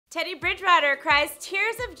Teddy Bridgewater cries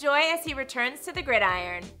tears of joy as he returns to the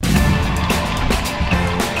gridiron.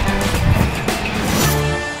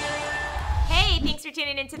 Hey, thanks for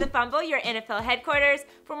tuning into The Fumble, your NFL headquarters.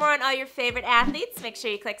 For more on all your favorite athletes, make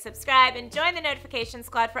sure you click subscribe and join the notification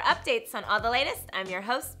squad for updates on all the latest. I'm your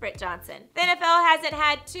host, Britt Johnson. The NFL hasn't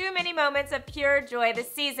had too many moments of pure joy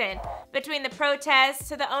this season. Between the protests,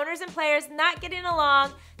 to the owners and players not getting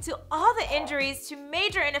along, to all the injuries to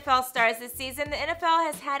major NFL stars this season, the NFL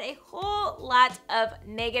has had a whole lot of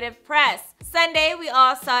negative press. Sunday, we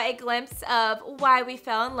all saw a glimpse of why we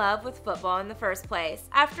fell in love with football in the first place.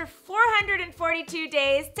 After 442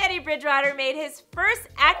 days, Teddy Bridgewater made his first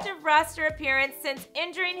active roster appearance since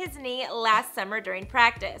injuring his knee last summer during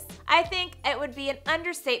practice. I think it would be an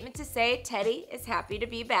understatement to say Teddy is happy to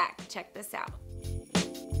be back. Check this out.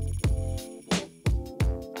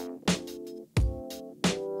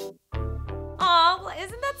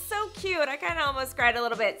 Isn't that so cute? I kind of almost cried a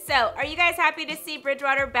little bit. So, are you guys happy to see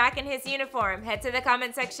Bridgewater back in his uniform? Head to the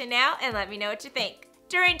comment section now and let me know what you think.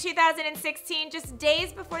 During 2016, just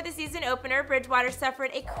days before the season opener, Bridgewater suffered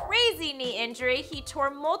a crazy knee injury. He tore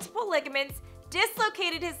multiple ligaments,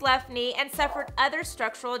 dislocated his left knee, and suffered other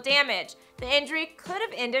structural damage. The injury could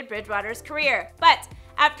have ended Bridgewater's career, but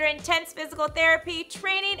after intense physical therapy,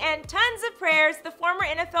 training, and tons of prayers, the former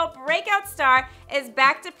NFL breakout star is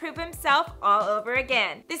back to prove himself all over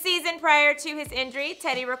again. The season prior to his injury,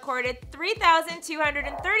 Teddy recorded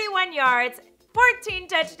 3,231 yards, 14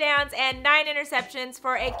 touchdowns, and 9 interceptions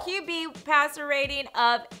for a QB passer rating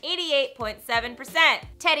of 88.7%.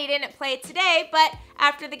 Teddy didn't play today, but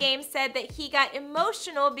after the game said that he got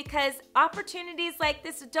emotional because opportunities like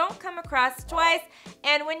this don't come across twice,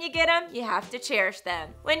 and when you get them, you have to cherish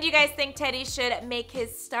them. When do you guys think Teddy should make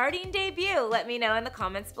his starting debut? Let me know in the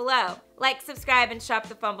comments below. Like, subscribe, and shop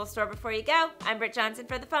the Fumble store before you go. I'm Britt Johnson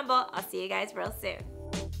for The Fumble. I'll see you guys real soon.